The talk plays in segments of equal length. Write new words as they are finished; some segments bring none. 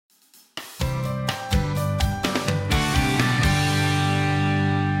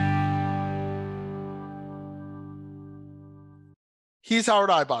He's Howard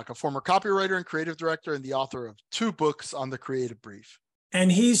Eibach, a former copywriter and creative director and the author of 2 books on the creative brief. And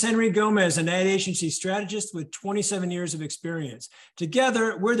he's Henry Gomez, an ad agency strategist with 27 years of experience.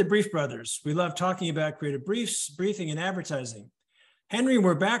 Together, we're the Brief Brothers. We love talking about creative briefs, briefing, and advertising. Henry,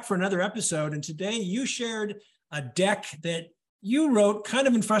 we're back for another episode, and today you shared a deck that you wrote kind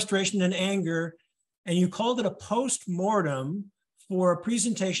of in frustration and anger, and you called it a post-mortem for a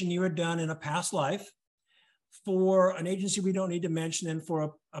presentation you had done in a past life for an agency we don't need to mention and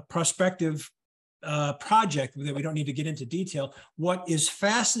for a prospective project that we don't need to get into detail. What is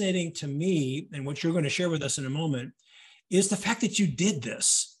fascinating to me, and what you're going to share with us in a moment, is the fact that you did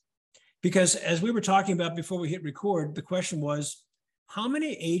this. Because as we were talking about before we hit record, the question was, how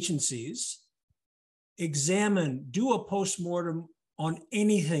many agencies do a postmortem on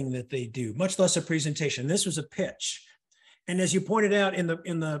anything that they do, much less a presentation? This was a pitch. And as you pointed out in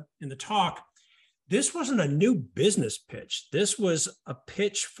the talk, this wasn't a new business pitch. This was a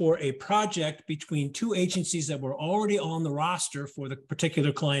pitch for a project between 2 agencies that were already on the roster for the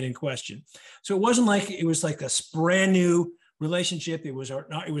particular client in question. So it wasn't like it was like a brand new relationship. It was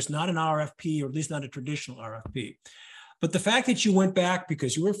not an RFP, or at least not a traditional RFP. But the fact that you went back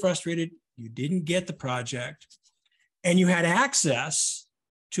because you were frustrated, you didn't get the project, and you had access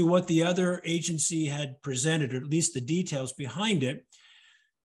to what the other agency had presented, or at least the details behind it,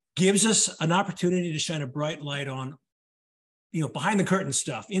 gives us an opportunity to shine a bright light on, behind the curtain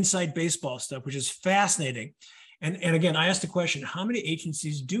stuff, inside baseball stuff, which is fascinating. And again, I asked the question, how many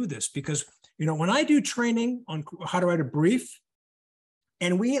agencies do this? Because, when I do training on how to write a brief,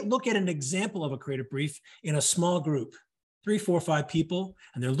 and we look at an example of a creative brief in a small group, 3, 4, 5 people,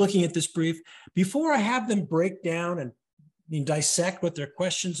 and they're looking at this brief, before I have them break down and dissect what their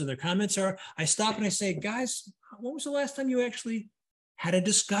questions and their comments are, I stop and I say, guys, when was the last time you actually had a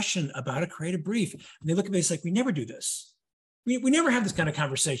discussion about a creative brief? And they look at me, it's like, we never do this. We never have this kind of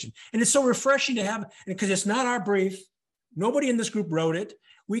conversation. And it's so refreshing to have, because it's not our brief. Nobody in this group wrote it.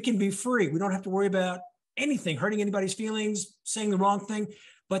 We can be free. We don't have to worry about anything, hurting anybody's feelings, saying the wrong thing,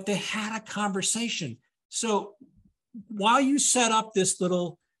 but they had a conversation. So while you set up this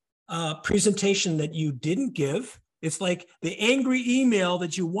little presentation that you didn't give, it's like the angry email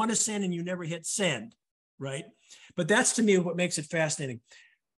that you want to send and you never hit send, right? But that's, to me, what makes it fascinating.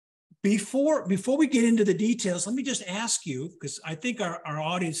 Before we get into the details, let me just ask you, because I think our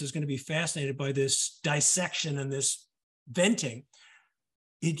audience is going to be fascinated by this dissection and this venting.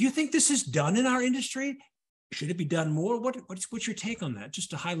 Do you think this is done in our industry? Should it be done more? What's your take on that?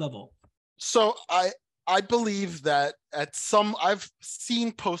 Just a high level. So I believe that I've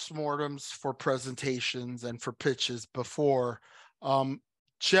seen postmortems for presentations and for pitches before.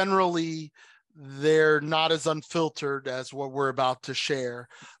 Generally, they're not as unfiltered as what we're about to share.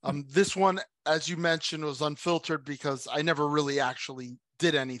 This one, as you mentioned, was unfiltered because I never really actually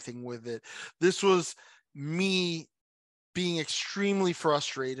did anything with it. This was me being extremely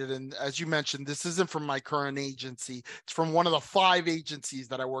frustrated. And as you mentioned, this isn't from my current agency. It's from one of the 5 agencies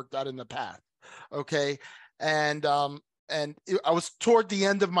that I worked at in the past. Okay. And I was toward the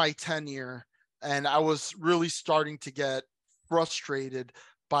end of my tenure, and I was really starting to get frustrated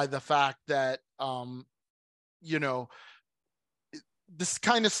by the fact that, this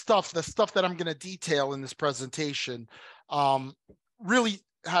kind of stuff, the stuff that I'm going to detail in this presentation, really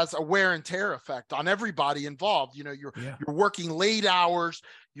has a wear and tear effect on everybody involved. You're working late hours,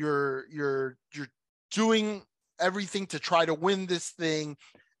 you're doing everything to try to win this thing.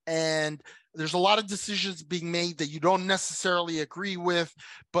 And there's a lot of decisions being made that you don't necessarily agree with,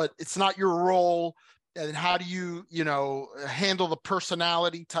 but it's not your role. And how do you, handle the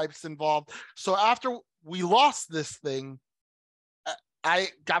personality types involved? So after we lost this thing, I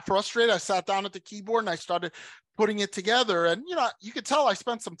got frustrated. I sat down at the keyboard and I started putting it together. And, you could tell I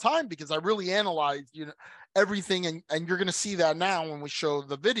spent some time because I really analyzed, everything. And you're going to see that now when we show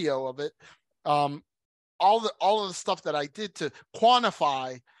the video of it. All of the stuff that I did to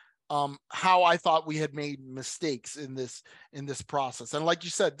quantify how I thought we had made mistakes in this process. And like you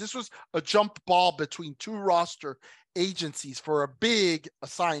said, this was a jump ball between 2 roster agencies for a big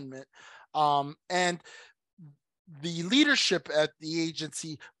assignment. And the leadership at the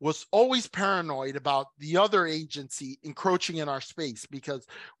agency was always paranoid about the other agency encroaching in our space because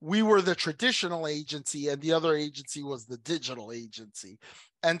we were the traditional agency and the other agency was the digital agency.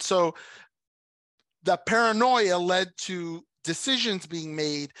 And so the paranoia led to decisions being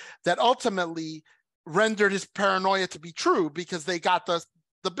made that ultimately rendered his paranoia to be true because they got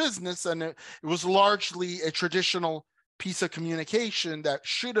the business, and it was largely a traditional piece of communication that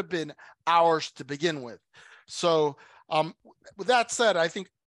should have been ours to begin with. So with that said, I think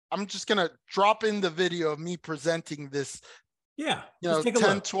I'm just going to drop in the video of me presenting this Yeah, you let's know, take a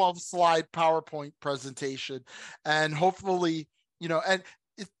 10, look. 12 slide PowerPoint presentation. And hopefully, you know, and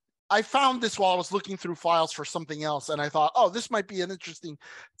I found this while I was looking through files for something else. And I thought, oh, this might be an interesting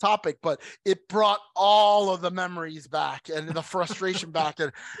topic, but it brought all of the memories back and the frustration back.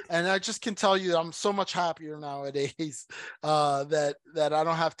 And I just can tell you, I'm so much happier nowadays that I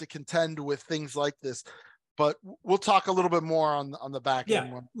don't have to contend with things like this. But we'll talk a little bit more on the back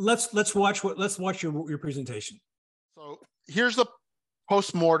end one. Let's watch your presentation. So here's the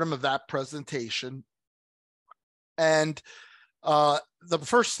post-mortem of that presentation. And the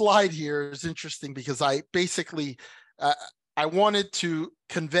first slide here is interesting because I basically, I wanted to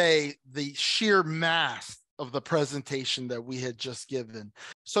convey the sheer mass of the presentation that we had just given.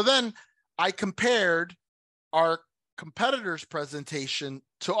 So then I compared our competitor's presentation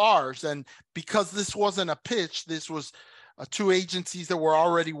to ours. And because this wasn't a pitch, this was two agencies that were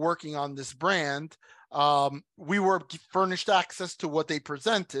already working on this brand. We were furnished access to what they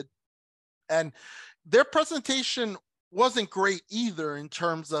presented, and their presentation wasn't great either in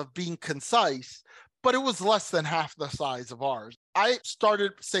terms of being concise, but it was less than half the size of ours. I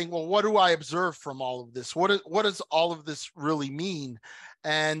started saying, well, what do I observe from all of this? What does all of this really mean?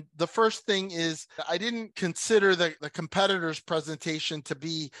 And the first thing is I didn't consider the competitor's presentation to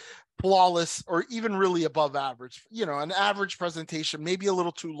be flawless or even really above average. You know, an average presentation, maybe a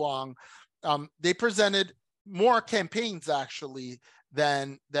little too long. They presented more campaigns actually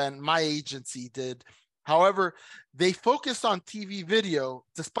than my agency did. However, they focused on TV video,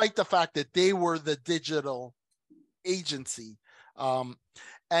 despite the fact that they were the digital agency.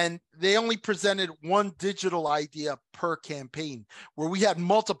 And they only presented one digital idea per campaign, where we had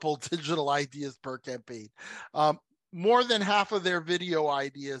multiple digital ideas per campaign. More than half of their video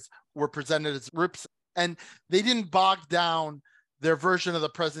ideas were presented as rips, and they didn't bog down their version of the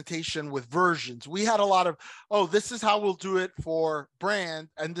presentation with versions. We had a lot of, oh, this is how we'll do it for brand,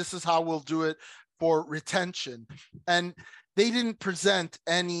 and this is how we'll do it for retention. And they didn't present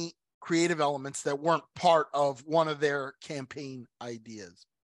any creative elements that weren't part of one of their campaign ideas.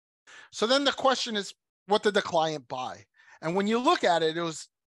 So then the question is, what did the client buy? And when you look at it, it was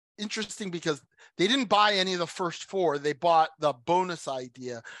interesting because they didn't buy any of the first four. They bought the bonus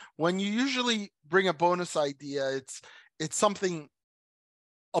idea. When you usually bring a bonus idea, it's something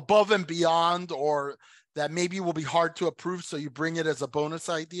above and beyond, or that maybe will be hard to approve. So you bring it as a bonus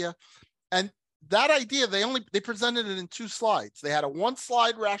idea. And that idea, they presented it in 2 slides. They had a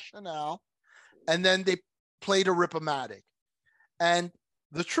 1-slide rationale, and then they played a rip-o-matic. And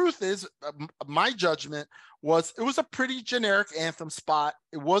the truth is, my judgment was it was a pretty generic anthem spot.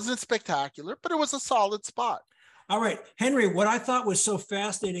 It wasn't spectacular, but it was a solid spot. All right, Henry, what I thought was so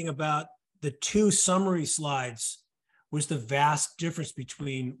fascinating about the 2 summary slides was the vast difference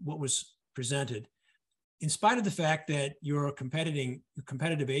between what was presented. In spite of the fact that your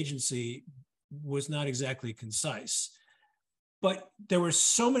competitive agency was not exactly concise, but there were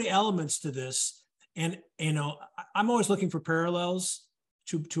so many elements to this. And, you know, I'm always looking for parallels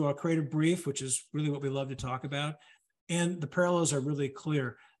to our creative brief, which is really what we love to talk about. And the parallels are really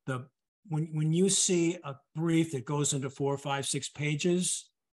clear. When you see a brief that goes into 4, 5, 6 pages,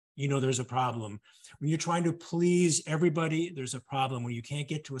 you know there's a problem. When you're trying to please everybody, there's a problem. When you can't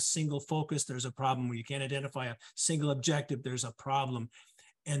get to a single focus, there's a problem. When you can't identify a single objective, there's a problem.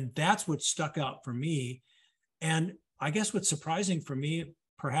 And that's what stuck out for me. And I guess what's surprising for me,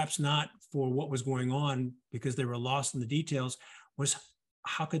 perhaps not for what was going on because they were lost in the details, was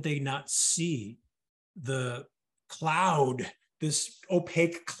how could they not see the cloud, this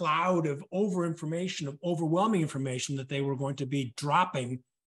opaque cloud of over-information, of overwhelming information that they were going to be dropping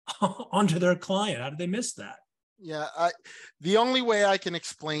onto their client? How did they miss that? Yeah, the only way I can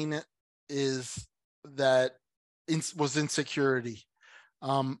explain it is that was insecurity.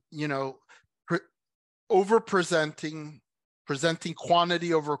 You know, presenting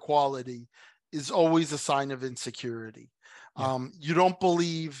quantity over quality is always a sign of insecurity. Yeah. You don't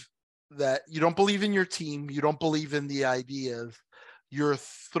believe in your team. You don't believe in the ideas. You're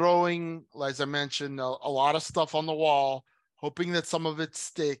throwing, as I mentioned, a lot of stuff on the wall, hoping that some of it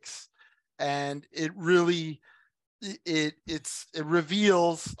sticks. And it really, it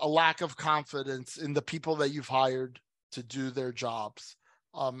reveals a lack of confidence in the people that you've hired to do their jobs.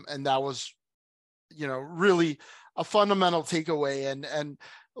 And that was, you know, really a fundamental takeaway and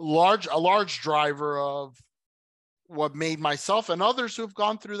a large driver of what made myself and others who have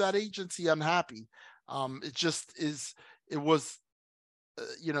gone through that agency unhappy. It was,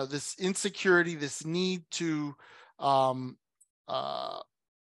 you know, this insecurity, this need to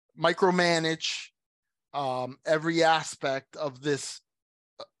micromanage every aspect of this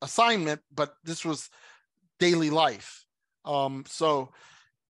assignment, but this was daily life. So,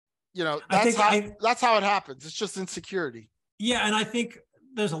 that's how it happens. It's just insecurity. Yeah. And I think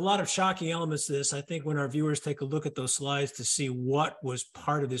there's a lot of shocking elements to this. I think when our viewers take a look at those slides to see what was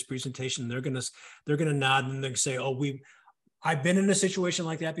part of this presentation, they're going to nod and they're going to say, oh, I've been in a situation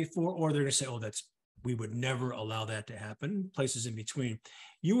like that before, or they're going to say, oh, we would never allow that to happen, places in between.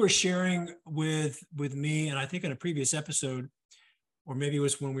 You were sharing with me, and I think in a previous episode, or maybe it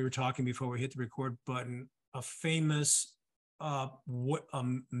was when we were talking before we hit the record button, a famous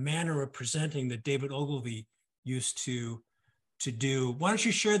manner of presenting that David Ogilvy used to do. Why don't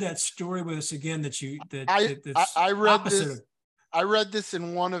you share that story with us again? I read this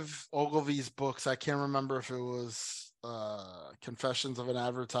in one of Ogilvy's books. I can't remember if it was Confessions of an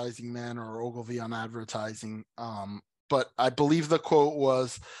Advertising Man or Ogilvy on Advertising. But I believe the quote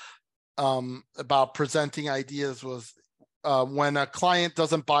was about presenting ideas was, when a client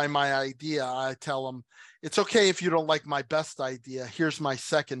doesn't buy my idea, I tell them, it's okay if you don't like my best idea. Here's my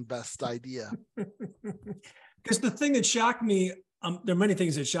second best idea. Because the thing that shocked me, there are many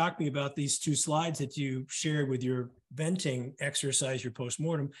things that shocked me about these two slides that you shared with your venting exercise, your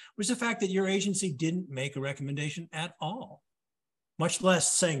post-mortem, was the fact that your agency didn't make a recommendation at all, much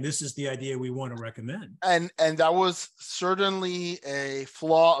less saying this is the idea we want to recommend. And that was certainly a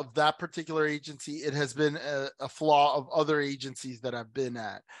flaw of that particular agency. It has been a flaw of other agencies that I've been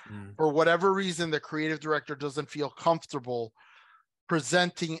at. For whatever reason, the creative director doesn't feel comfortable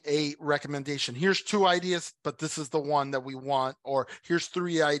presenting a recommendation. Here's 2 ideas, but this is the one that we want, or here's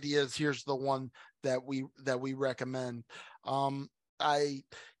 3 ideas, here's the one that we recommend. I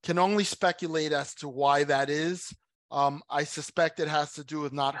can only speculate as to why that is. I suspect it has to do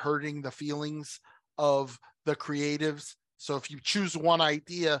with not hurting the feelings of the creatives. So if you choose one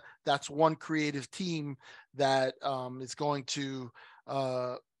idea, that's one creative team that is going to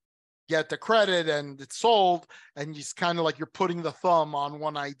get the credit and it's sold, and it's kind of like you're putting the thumb on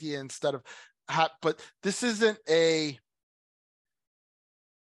one idea instead of but this is a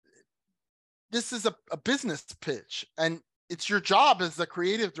business pitch, and it's your job as the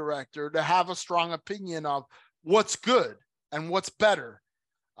creative director to have a strong opinion of what's good and what's better.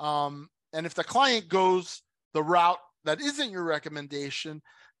 And if the client goes the route that isn't your recommendation,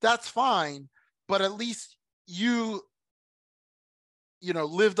 that's fine, but at least you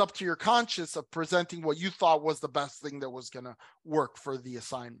lived up to your conscience of presenting what you thought was the best thing that was going to work for the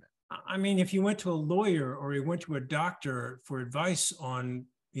assignment. I mean, if you went to a lawyer or you went to a doctor for advice on,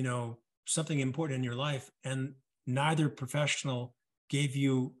 something important in your life, and neither professional gave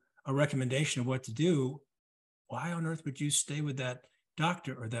you a recommendation of what to do, why on earth would you stay with that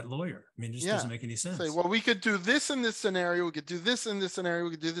doctor or that lawyer? I mean, it just doesn't make any sense. Say, well, we could do this in this scenario. We could do this in this scenario. We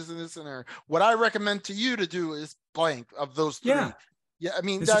could do this in this scenario. What I recommend to you to do is blank of those 3. Yeah, I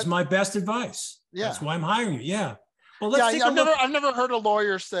mean, this is my best advice. Yeah, that's why I'm hiring you. Yeah. Well, I've never heard a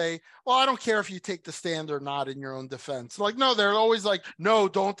lawyer say, "Well, I don't care if you take the stand or not in your own defense." Like, no, they're always like, "No,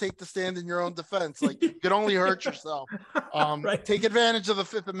 don't take the stand in your own defense. Like, you can only hurt yourself. Right. Take advantage of the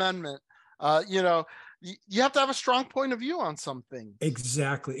Fifth Amendment." You have to have a strong point of view on something.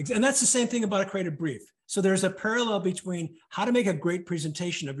 Exactly, and that's the same thing about a creative brief. So there's a parallel between how to make a great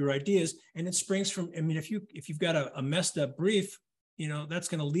presentation of your ideas, and it springs from. I mean, if you've got a messed up brief, that's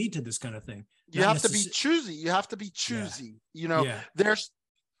going to lead to this kind of thing. You have to be choosy. There's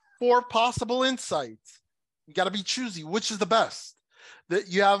 4 possible insights. You got to be choosy. Which is the best? That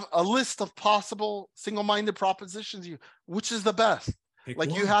you have a list of possible single-minded propositions. Which is the best? Pick like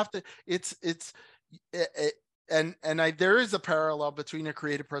one. You have to. There is a parallel between a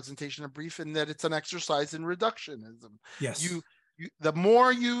creative presentation and brief in that it's an exercise in reductionism. Yes. The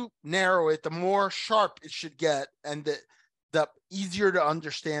more you narrow it, the more sharp it should get, and the easier to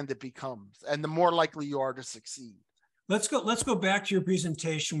understand it becomes, and the more likely you are to succeed. Let's go back to your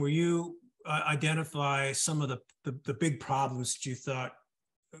presentation where you identify some of the big problems that you thought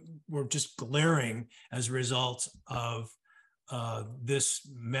were just glaring as a result of this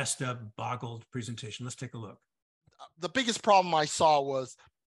messed up, boggled presentation. Let's take a look. The biggest problem I saw was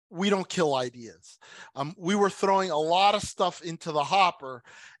we don't kill ideas. We were throwing a lot of stuff into the hopper,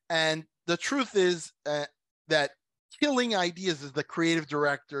 and the truth is that killing ideas is the creative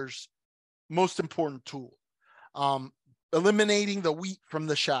director's most important tool. Eliminating the wheat from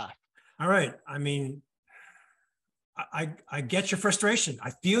the chaff. All right. I mean, I get your frustration.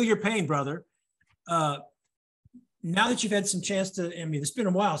 I feel your pain, brother. Now that you've had some chance to, I mean, it's been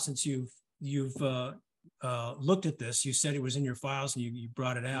a while since you've looked at this. You said it was in your files and you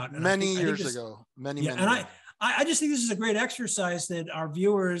brought it out. And many years ago. Many. I just think this is a great exercise that our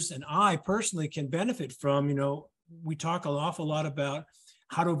viewers and I personally can benefit from. We talk an awful lot about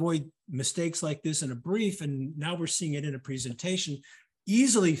how to avoid mistakes like this in a brief, and now we're seeing it in a presentation,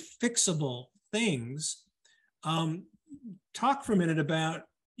 easily fixable things. Talk for a minute about,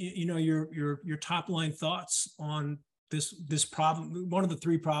 your top line thoughts on this problem, one of the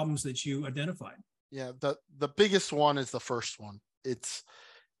three problems that you identified. Yeah, the biggest one is the first one. It's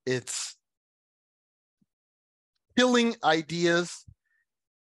killing ideas,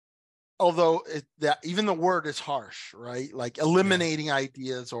 although even the word is harsh, right? Like eliminating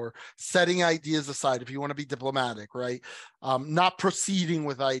ideas or setting ideas aside, if you want to be diplomatic, right? Not proceeding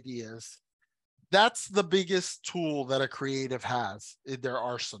with ideas. That's the biggest tool that a creative has in their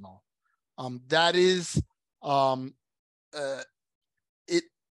arsenal. That is,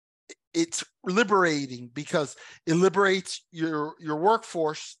 it's liberating, because it liberates your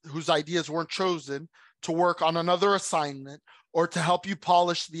workforce whose ideas weren't chosen to work on another assignment, or to help you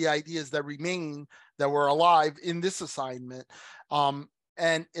polish the ideas that remain, that were alive in this assignment. And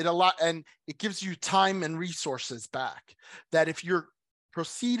it gives you time and resources back, that if you're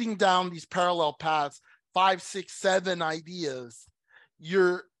proceeding down these parallel paths, 5, 6, 7 ideas,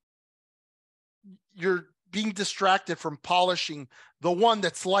 you're being distracted from polishing the one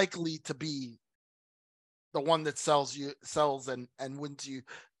that's likely to be the one that sells and wins you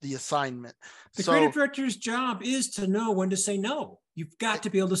the assignment. The creative director's job is to know when to say no. You've got to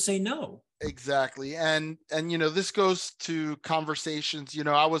be able to say no. Exactly. And this goes to conversations.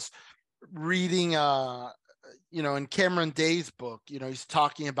 I was reading in Cameron Day's book, he's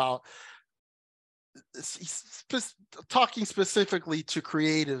talking about, he's talking specifically to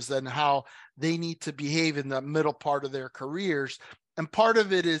creatives and how they need to behave in the middle part of their careers. And part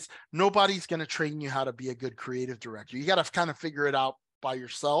of it is, nobody's going to train you how to be a good creative director. You got to kind of figure it out by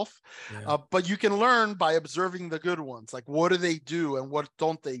yourself. Yeah. But you can learn by observing the good ones. Like, what do they do and what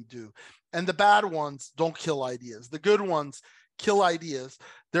don't they do? And the bad ones don't kill ideas. The good ones kill ideas.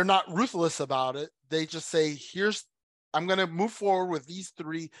 They're not ruthless about it. They just say, I'm going to move forward with these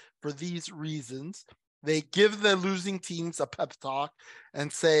 3 for these reasons. They give the losing teams a pep talk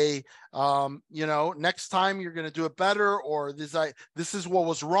and say, next time you're going to do it better, or this is what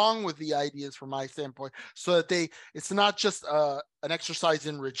was wrong with the ideas from my standpoint, so that it's not just an exercise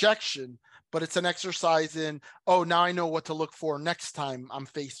in rejection, but it's an exercise in, now I know what to look for next time I'm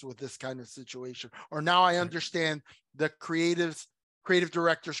faced with this kind of situation, or now I understand the creative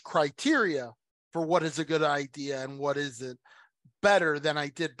director's criteria for what is a good idea and what isn't, better than I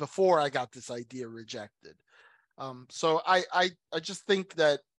did before I got this idea rejected. So I just think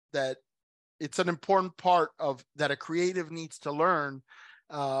that it's an important part of that a creative needs to learn,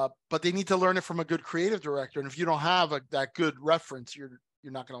 but they need to learn it from a good creative director. And if you don't have that good reference, you're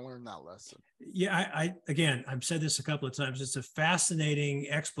not going to learn that lesson. Yeah, I've said this a couple of times. It's a fascinating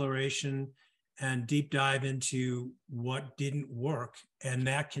exploration and deep dive into what didn't work, and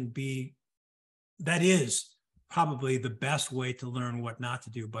that is probably the best way to learn what not to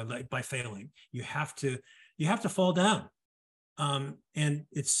do, by failing. You have to fall down. And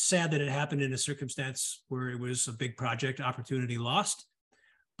it's sad that it happened in a circumstance where it was a big project, opportunity lost.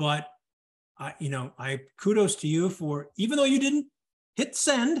 But I kudos to you for, even though you didn't hit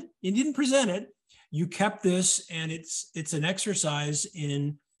send, you didn't present it, you kept this, and it's an exercise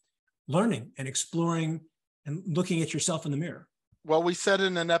in learning and exploring and looking at yourself in the mirror. Well, we said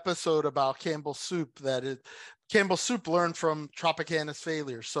in an episode about Campbell's Soup that Campbell's Soup learned from Tropicana's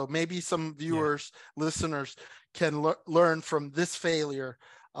failure. So maybe some viewers, listeners can learn from this failure,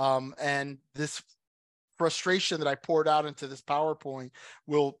 and this frustration that I poured out into this PowerPoint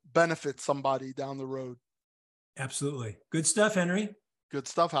will benefit somebody down the road. Absolutely. Good stuff, Henry. Good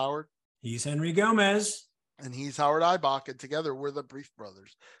stuff, Howard. He's Henry Gomez. And he's Howard Eibach. And together we're the Brief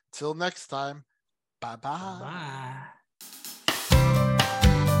Brothers. Till next time, bye-bye. Bye.